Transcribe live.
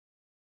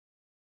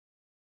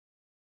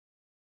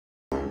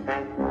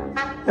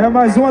É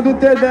mais uma do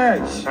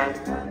T10.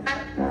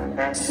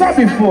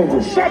 Sobe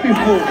fogo, sobe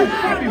fogo,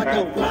 sobe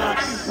fogo.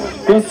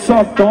 Eu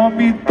só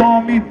tome,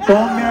 tome,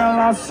 tome.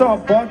 Ela só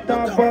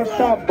bota,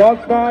 bota,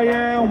 bota. E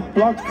é um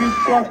bloco,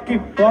 bloco,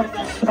 bloco.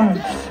 Ai,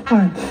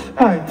 ai,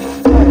 ai,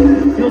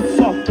 ai. Eu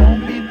só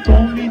tome,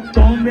 tome,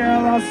 tome.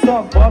 Ela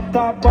só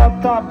bota,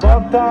 bota,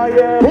 bota. E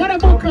é bora,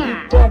 Boca!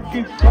 bloco,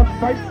 bloco.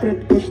 Vai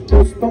preto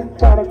gostoso, então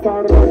para,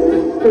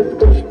 caralho.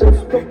 Preto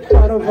gostoso, então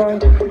para, vai.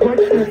 Vai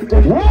preto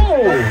gostoso,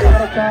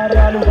 para,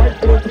 caralho. Vai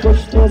preto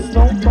gostoso,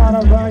 não para,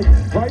 vai.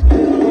 Vai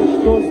preto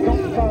gostoso, não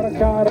para,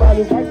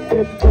 caralho. Vai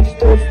preto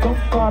gostoso, não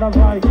para,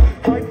 vai.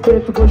 Vai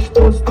preto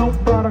gostoso, não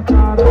para,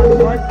 caralho.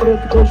 Vai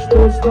preto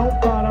gostoso, não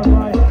para,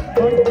 vai.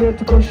 Vai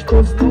preto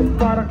gostoso, não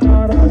para,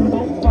 caralho.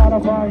 Não para,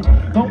 vai.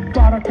 Não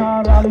para,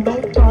 caralho.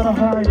 Não para,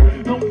 vai.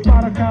 Não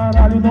para,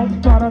 caralho. Não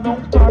para, não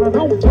para,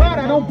 não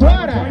para, não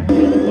para. Vai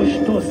preto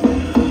gostoso,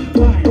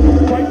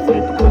 vai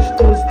preto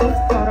gostoso, não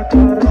para,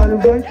 caralho.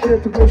 Vai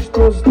preto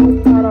gostoso, não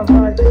para,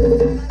 vai.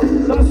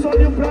 Dá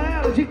soninho pra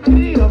ela de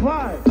cria,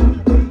 vai.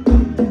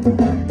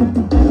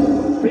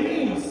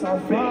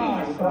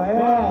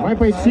 Vai,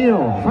 Paizinho.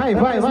 Vai,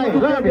 vai, vai.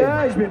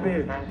 Aliás,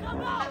 bebê.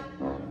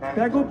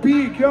 Pega o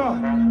pique, ó.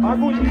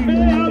 Agonia.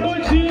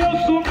 Meia-noite eu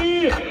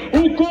sumi,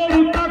 o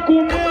couro tá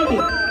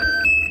comendo.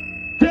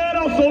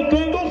 Geral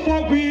soltando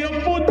fogo e eu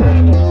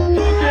fudendo.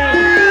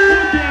 Fudendo,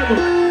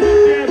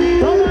 fudendo.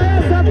 Toma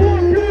essa,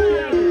 Boca!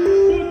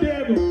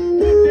 Fudendo,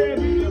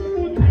 fudendo,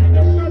 fudendo.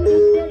 Eu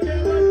catucando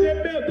ela,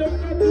 gemendo. Eu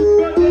catucando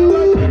ela,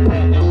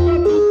 gemendo. Eu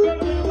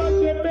catucando ela,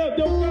 gemendo.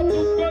 Eu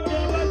catucando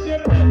ela,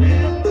 gemendo.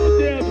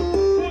 Fudendo,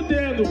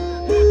 fudendo,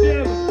 fudendo.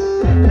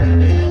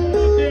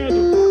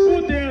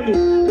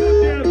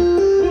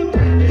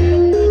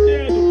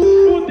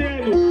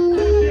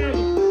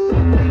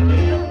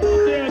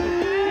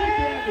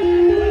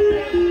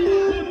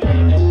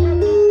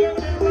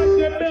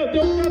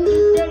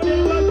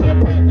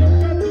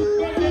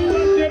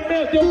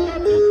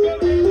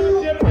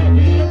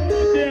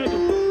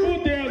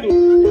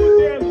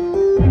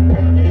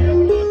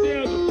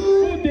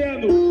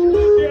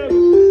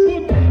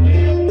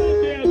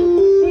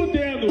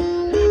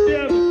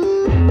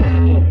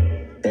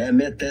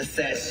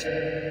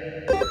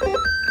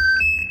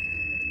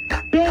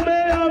 Deu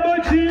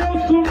meia-noite eu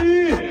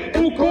sumi,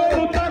 o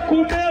couro tá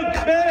comendo.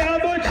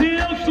 Meia-noite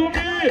eu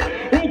sumi,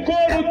 o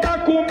couro tá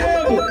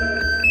comendo.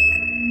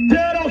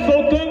 Geral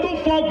soltando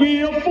fogo e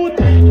eu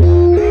fudendo.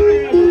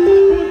 Fudendo,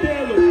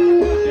 fudendo,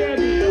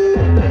 fudendo,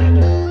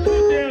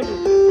 fudendo,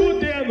 fudendo,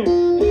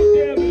 fudendo.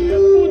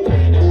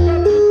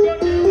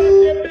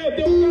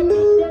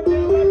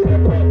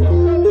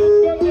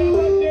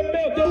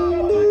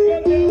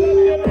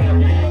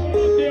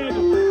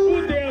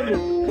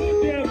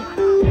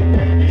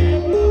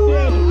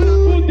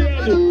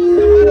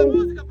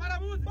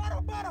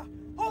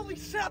 Holy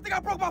shit, I think I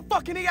broke my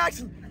fucking knee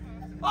accident.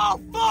 Oh,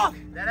 fuck.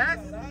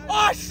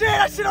 Oh, shit,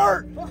 that shit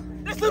hurt.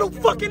 This little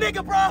fucking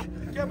nigga, bro. Oh,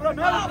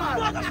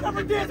 fuck, I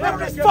never did that on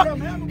this fuck.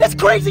 This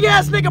crazy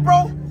ass nigga,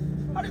 bro.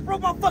 I just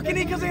broke my fucking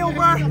knee because of him,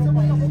 bro.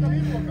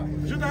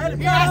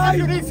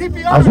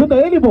 Ajuda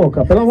ele,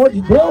 Boca, pelo amor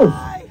de Deus.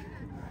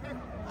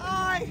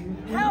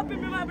 Help me,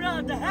 my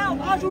brother, help.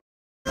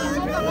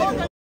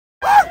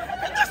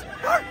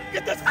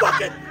 Get this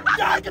fucking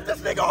guy, get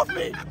this nigga off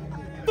me.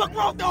 Fuck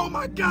wrong, oh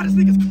my god, this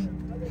nigga's.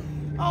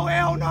 Oh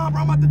hell no,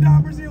 bro, I'm about to die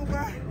in Brazil,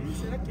 bro.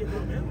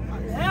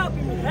 Help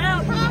me,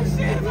 help me. Oh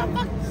shit,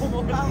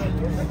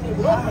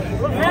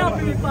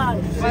 help me,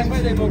 pai.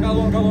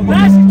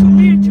 Nice to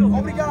meet you.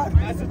 Obrigado.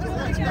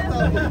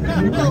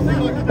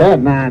 É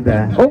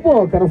nada. Ô,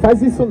 Boca, não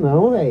faz isso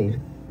não,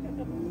 velho.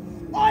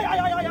 Ai, ai,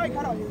 ai, ai, ai,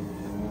 caralho.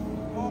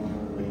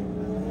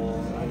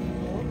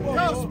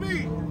 Yo,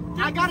 Speed,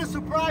 I got a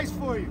surprise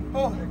for you.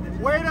 Oh,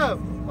 wait up.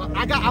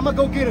 I'm gonna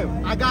go get him.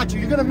 I got you.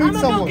 You're gonna meet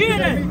someone. I'm gonna go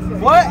get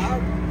him. What?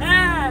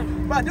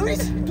 Mas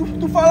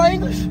tu fala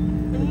inglês?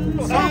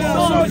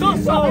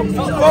 Só.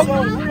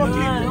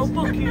 Um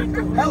pouquinho.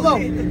 Hello.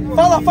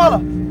 Fala.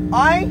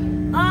 I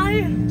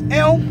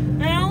am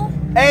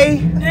a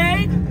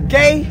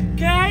gay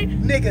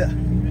nigga.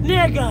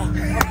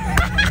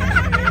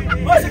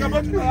 Você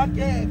acabou de falar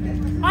que é.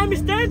 I'm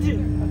standing.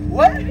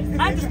 What?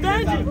 I'm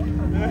standing.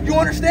 You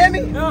understand me?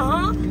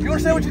 You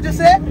understand what you just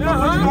said?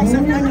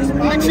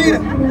 Mentira.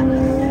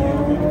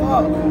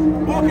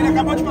 Pô, ele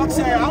acabou de falar que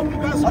você é alto.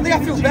 I think I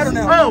feel better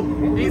now. Oh,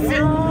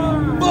 ensina.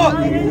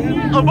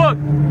 Ô,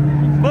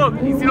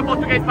 Boca, ensina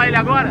português pra ele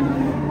agora.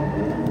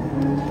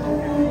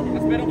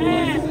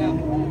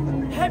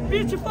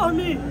 Repeat for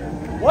me.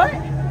 What?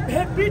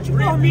 Repeat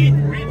for me.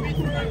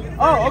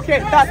 Oh,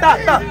 okay. Tá.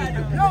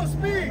 Yo,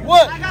 Speed.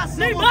 What?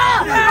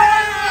 Neymar!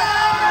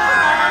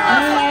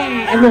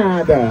 É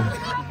nada.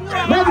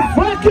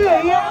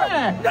 Motherfucker,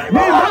 yeah!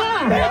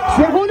 Neymar!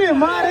 Chegou o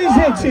Neymar, hein,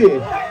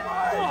 gente?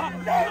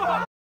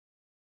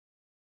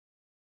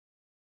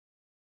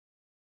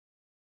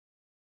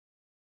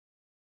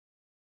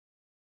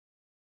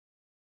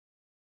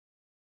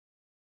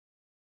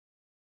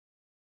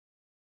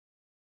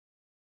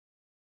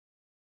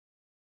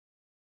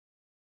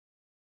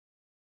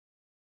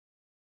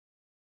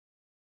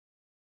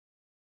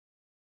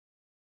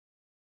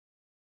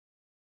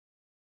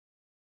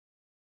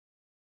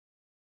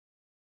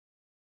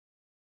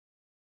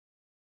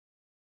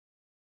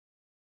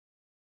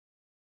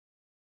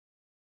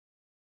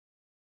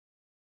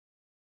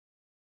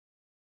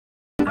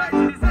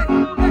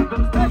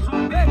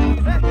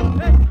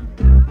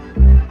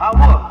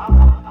 Amor,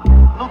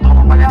 não tô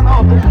com mulher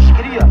não, tô com os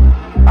cria.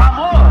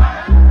 Amor,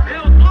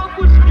 eu tô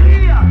com os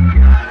cria.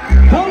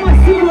 Dá uma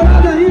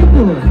segurada aí,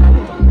 pô.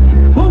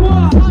 Vamos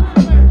lá.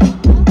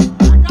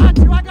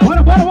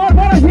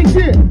 Bora,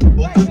 gente.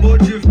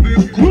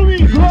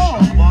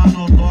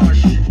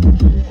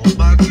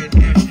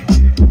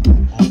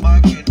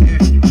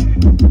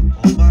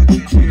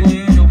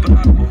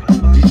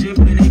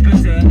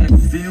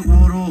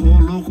 Segura o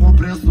rolo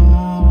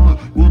compressor,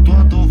 o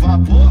todo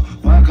vapor,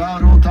 vai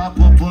garota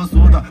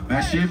popozuda.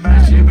 Mexe,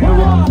 mexe, meu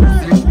amor,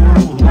 segura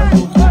o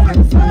rolo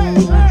compressor,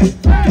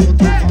 o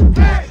todo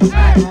vapor,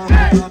 vai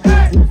garota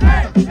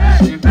popozuda.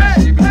 Mexe,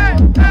 mexe, meu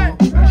amor,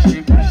 mexe,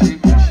 mexe,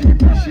 mexe,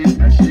 mexe,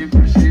 mexe,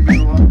 mexe,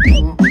 meu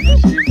amor,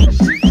 mexe,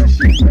 mexe,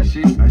 mexe,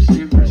 mexe, mexe,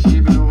 mexe,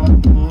 meu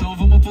amor. Então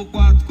vamos pro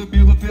quarto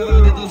comigo pela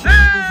vida, com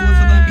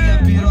força da minha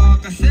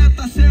piroca.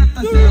 Senta, senta,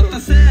 senta,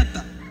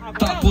 senta.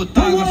 Tá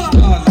puta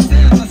gostosa,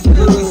 senta,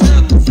 senta,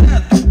 senta,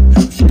 senta.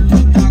 Se tu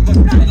tá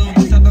gostando,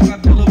 você tá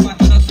cabelo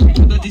batendo a sua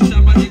bunda, te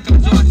chama de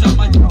cachorro,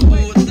 chama de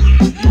puta.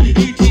 E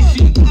de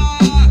xingar,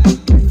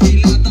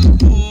 filha da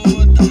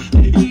puta.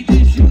 E de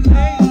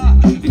xingar,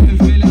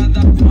 filha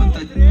da puta.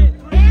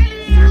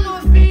 Ele é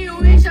novinho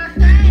e já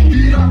tem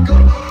piroca.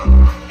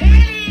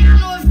 Ele é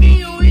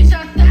novinho e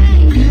já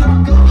tem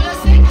piroca. Eu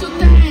sei que tu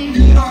tem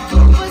piroca.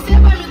 Você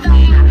vai me dar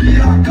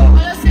piroca.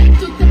 Eu sei que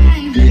tu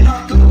tem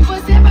piroca.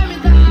 Você vai me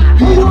dar.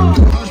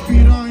 As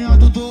piranha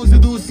do 12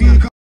 do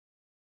 5.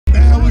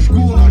 É o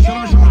esculacho,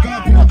 ela joga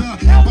a bunda.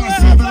 Pra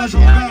cima ela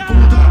joga a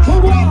bunda.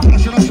 Pra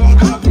baixo ela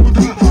joga a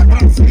bunda. Pra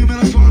cima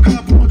ela joga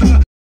a bunda.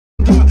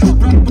 Pra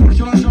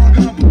baixo ela joga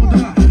a bunda.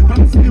 Pra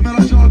cima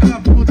ela joga a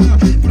bunda.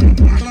 Pra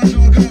baixo ela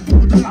joga a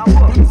bunda.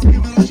 Pra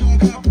cima ela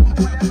joga a bunda.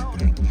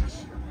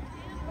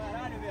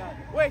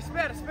 Wait,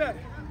 espera.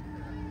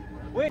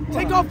 Wait,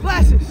 take off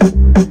glasses.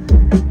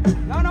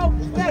 No,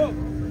 espera.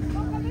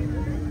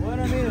 Wait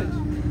a minute.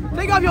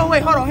 Take off your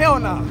wait, hold on, hell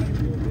no.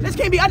 This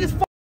can't be, I just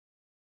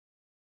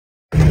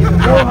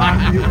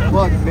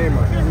Fuck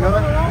NEYMAR.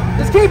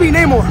 This can't be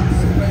Neymar.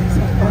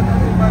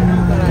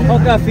 Qual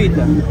que é a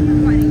fita?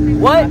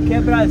 What? Aqui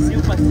é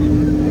Brasil, parceiro.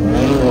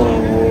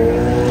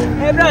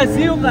 É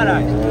Brasil,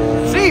 caralho.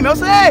 Sim, eu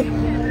sei.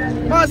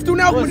 Mas tu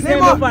não é o Você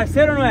é meu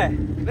parceiro, não é?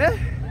 Né?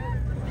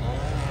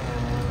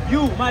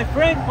 You, my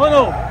friend, ou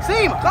não?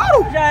 Sim,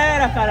 claro. Já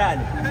era,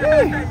 caralho.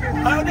 Sim.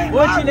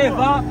 Vou te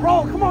levar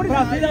Bro, come on,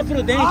 pra Vida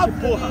Prudente,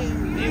 porra.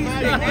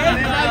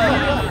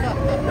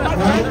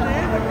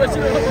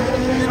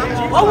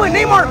 Why would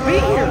Neymar be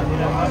here?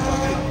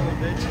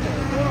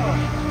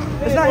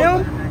 It's not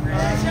him?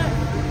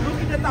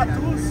 Look at the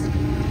tattoos.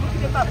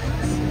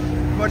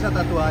 Corta a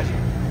tatuagem.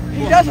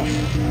 He doesn't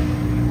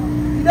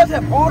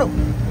have auto.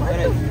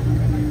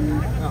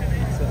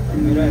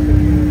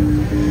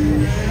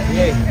 E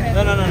aí?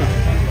 Não.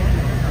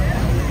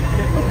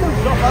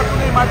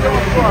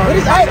 What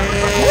is that?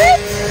 What?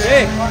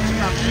 Ei,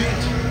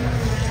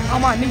 Oh,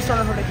 my knee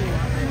started hurt again.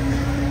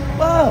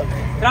 Fuck.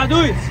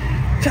 traduz.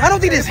 I don't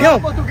think it's him.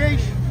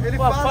 Português. Ele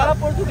Pô, fala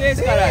português,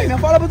 Sim, caralho. não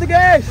fala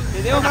português.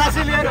 Entendeu?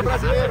 Brasileiro.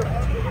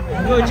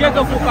 No dia que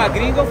eu for pra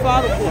gringa, eu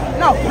falo, porra.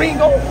 Não,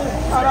 gringo.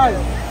 Caralho.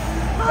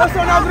 Eu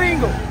sou não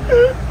gringo.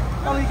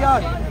 Tá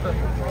ligado?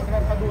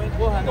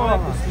 Porra, não é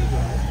possível.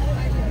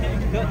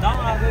 Dá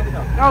uma água aí,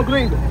 não. Não,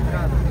 gringo.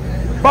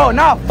 Bro,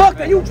 nah, fuck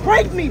that. You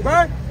pranked me,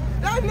 bro.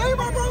 That's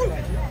Neymar, bro.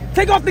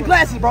 Take off the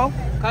glasses, bro.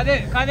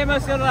 Cadê meu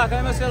celular?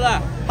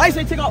 How you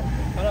say take off?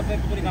 Fala pra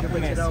ele que eu vou ligar pro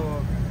Messi.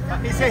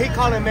 He said he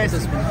calling Messi.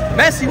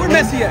 Messi, where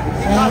Messi at?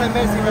 He calling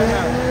Messi right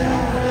now.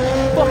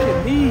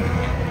 Fucking me.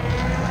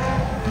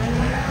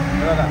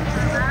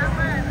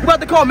 You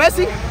about to call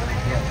Messi?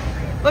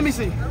 Let me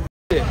see.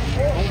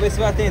 Vamos ver se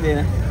vai atender,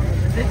 né?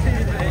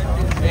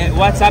 É, o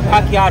WhatsApp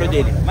hackearam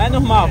dele. Mas é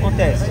normal,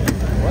 acontece.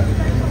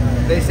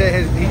 They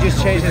said he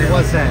just changed his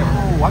WhatsApp.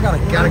 Oh, I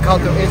gotta call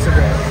through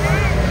Instagram.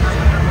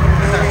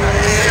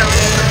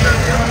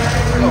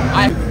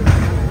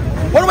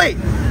 Wait.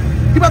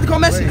 You about to call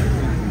Messi?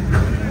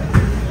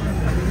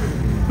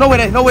 No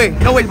way.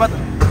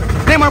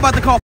 Neymar about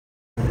to call.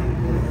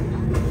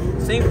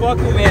 Sem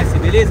foco o Messi,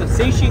 beleza?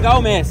 Sem xingar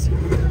o Messi.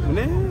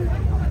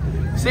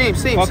 Sim.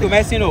 Foca o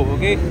Messi novo,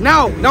 ok?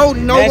 No,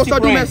 Messi we'll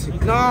start doing friend.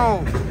 Messi.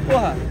 No.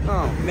 Porra,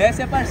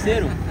 Messi é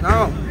parceiro.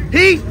 No.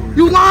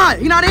 You lied.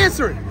 He not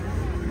answering.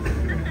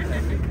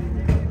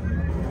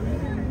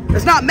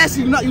 It's not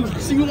Messi.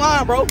 You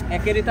lying, bro. É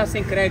que ele tá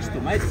sem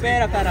crédito. Mas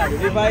espera, caralho.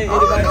 Ele vai.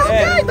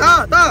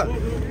 Tá.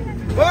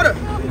 Bora.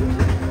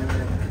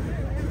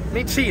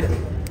 Mentira.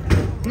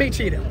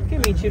 Que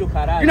mentira o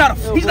caralho.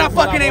 He's not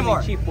fucking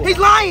Neymar. Mentir, He's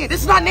lying.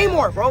 This is not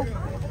Neymar, bro.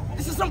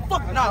 This is some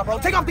fuck. Nah, bro.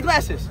 Take off the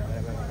glasses.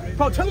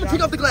 Bro, tell him to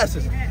take off the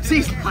glasses. See,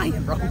 he's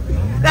lying, bro.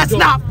 That's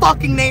not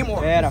fucking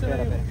Neymar. Pera.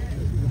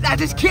 That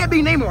just can't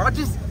be Neymar.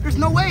 There's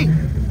no way.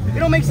 It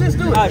don't make sense,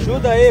 do it?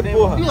 Ajuda aí,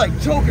 porra. You like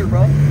joking,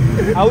 bro.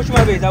 A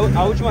última vez.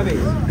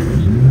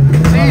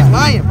 See, he's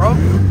lying, bro.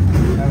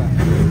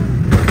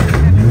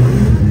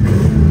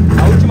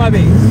 A última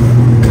vez.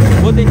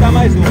 Vou tentar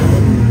mais uma.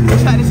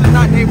 This is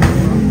not Neymar.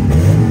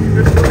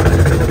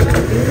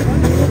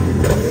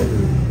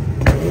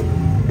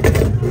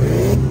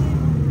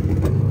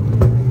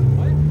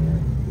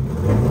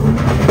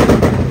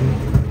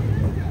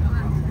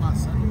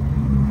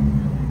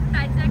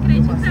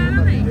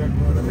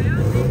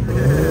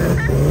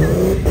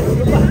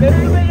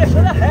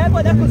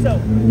 entender, cuzão?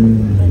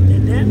 Tá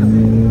entendendo?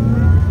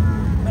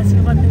 Mas você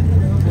não vai entender.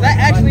 Is that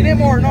actually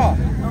NEYMAR or not?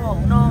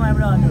 No, my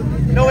brother.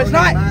 No, it's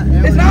not.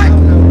 It's not.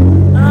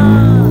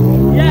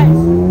 Yes.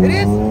 It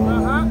is.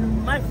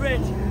 My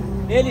friend.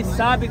 Ele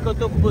sabe que eu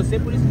tô com você,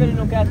 por isso que ele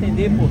não quer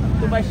atender, pô.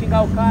 Tu vai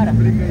xingar o cara.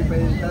 Explica aí pra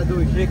ele,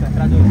 traduz. Explica,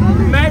 traduz.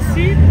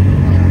 Messi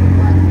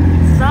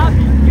sabe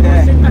que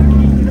você tá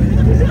aqui.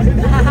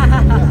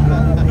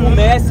 O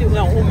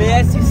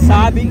Messi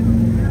sabe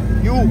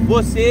que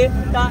você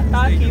tá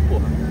aqui,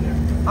 pô.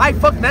 I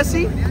fuck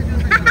Messi.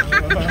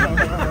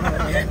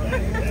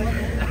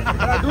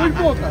 Traduz,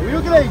 boca. E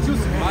o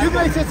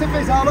Gleice, você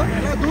fez aula?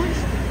 Traduz.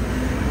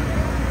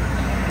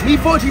 Me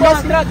fode Pô,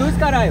 Messi. traduz,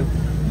 caralho.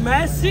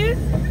 Messi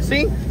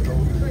Sim.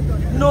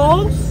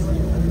 knows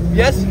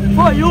Yes.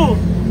 for you.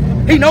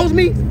 He knows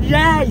me.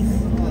 Yes.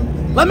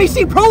 Let me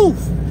see proof.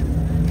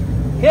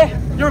 Quê?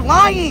 You're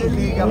lying.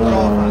 Liga a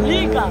prova.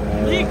 Liga.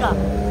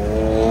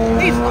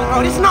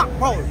 Bro, this is not,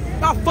 bro.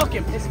 Y'all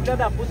fucking, Esse filho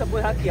da puta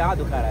foi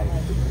hackeado, caralho.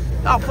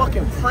 y'all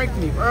fucking prank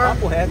me, bro.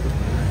 Papo reto.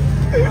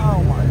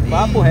 Oh my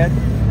Papo God. reto.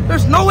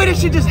 There's no way this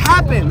shit just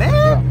happened,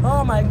 man.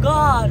 Oh my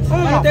God. Oh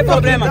Mas my não tem fucking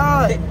problema.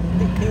 God.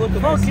 Tem outro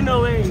Messi. Fucking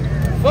away.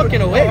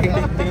 Fucking away.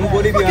 Tem um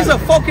Fuck is boliviano. a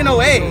fucking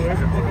away?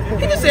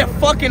 He just said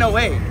fucking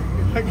away.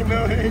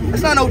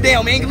 That's not no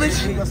damn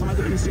English.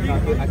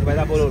 Aqui vai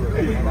dar bololo.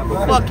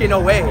 Fucking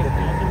away.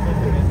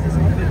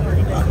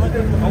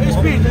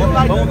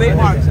 Vamos ver.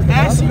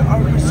 Messi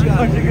or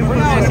Cristiano?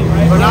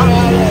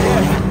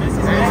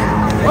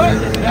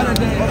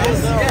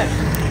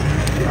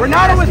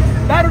 Ronaldo is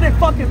better than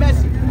fucking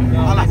Messi.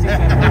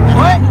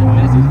 What?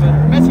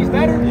 Messi's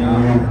better?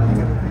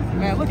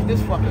 Man, look at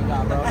this fucking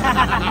guy, bro.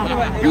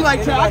 You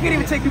like, I can't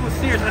even take people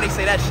serious when they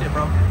say that shit,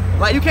 bro.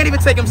 Like, you can't even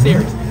take them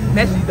serious.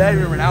 Messi's better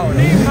than Ronaldo.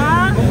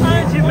 Neymar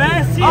and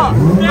Messi.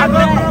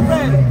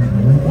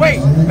 Wait,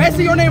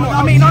 Messi or Neymar?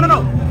 I mean, no.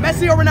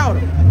 Messi or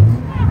Ronaldo?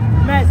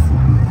 Messi.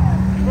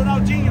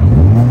 Ronaldinho.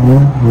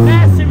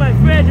 Messi, my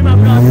friend, my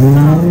brother.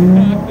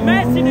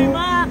 Messi,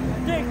 Neymar,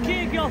 the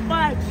king of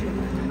fight.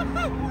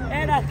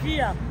 Era aqui,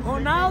 ó.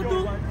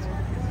 Ronaldo,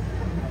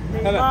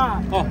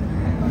 Neymar. Ó,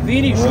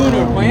 Vini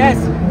Júnior,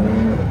 conhece?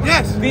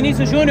 Yes.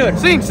 Vinícius Júnior.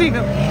 Sim.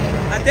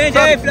 Atende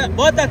aí,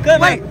 bota a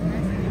câmera. Wait,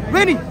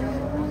 Vinny.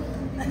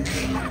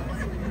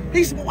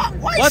 He's,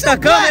 why Bota a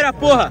câmera,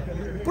 porra.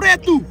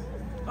 Preto.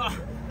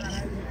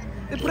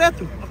 É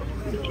preto.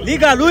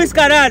 Liga a luz,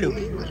 caralho.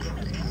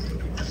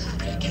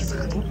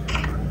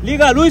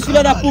 Liga a luz,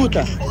 filha da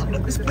puta.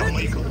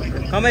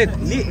 Calma aí.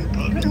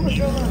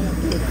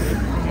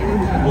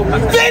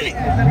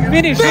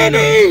 Vini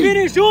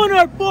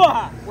Júnior,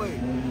 porra.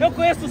 Eu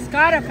conheço os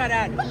caras,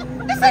 caralho.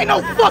 This ain't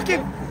no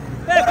fucking.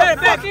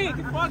 Pera aqui.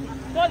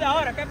 Toda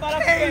hora, quer falar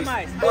com quem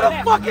mais? Who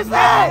the fuck is Quer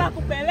falar that? com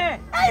o Pelé?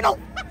 Ain't no.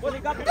 Vou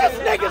ligar pro This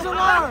Pelé. nigga's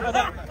alive.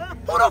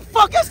 Who the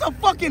fuck is the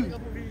fucking?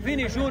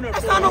 Vini Júnior,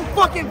 That's porra. not no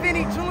fucking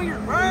Vinny Jr.,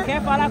 bro.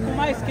 Quer falar com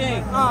mais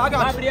quem? Ah, I got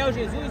you. Gabriel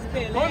Jesus,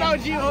 Pelé.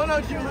 Ronaldinho.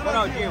 Ronaldinho.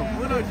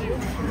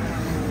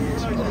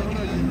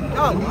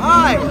 Y'all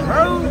lying,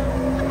 bro.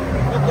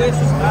 Eu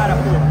conheço os caras,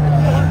 porra.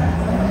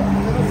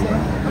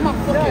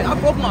 I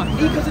broke my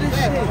knee because of this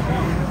shit.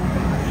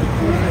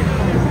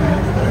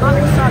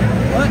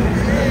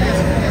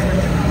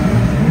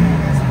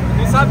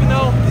 Não sabe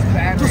não.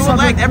 You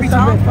select every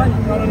time?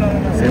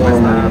 Você vai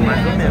estar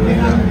mais ou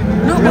menos.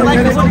 No, but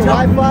like this whole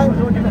time. Wi-Fi?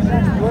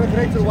 You want to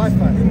connect to the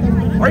Wi-Fi?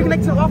 Are you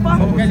connected to the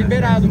Wi-Fi? É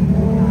liberado.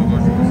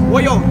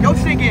 Well, yo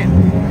shit again.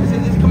 Is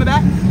it coming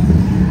back?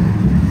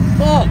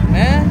 Fuck,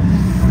 man.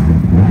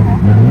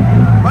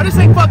 Bro, this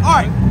ain't fuck. All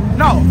right.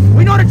 No,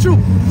 we know the truth.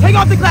 Take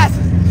off the glasses.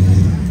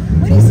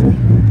 What is it?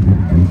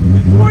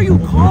 Who are you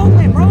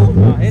calling, bro?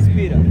 Não,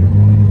 respira.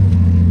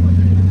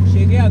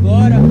 Cheguei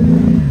agora.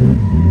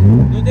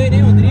 Não dei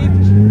nem um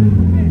drift.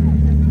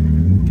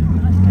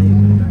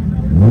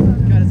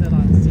 Que horas é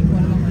lá? 5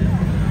 horas da manhã.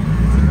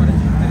 5 horas de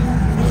diferença.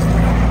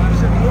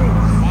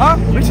 Huh?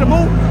 We should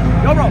move?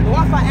 Yo, bro, the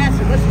Wi-Fi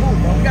acid. Let's move,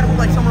 bro. We gotta move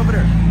like somewhere over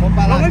there. Vamos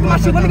pra lá. Let me get my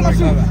shoes. Let me get my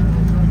shoes.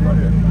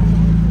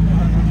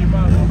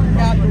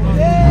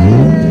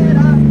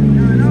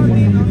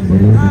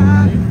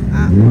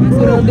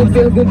 Furando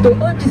perguntou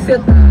onde cê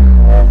tá.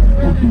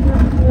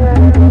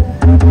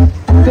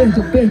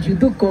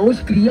 Perdido com os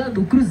cria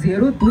do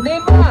Cruzeiro do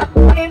Neymar.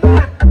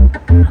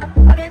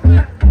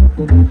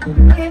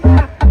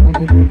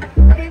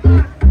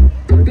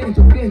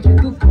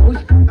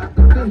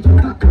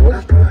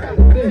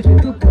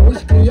 Perdido com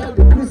os cria do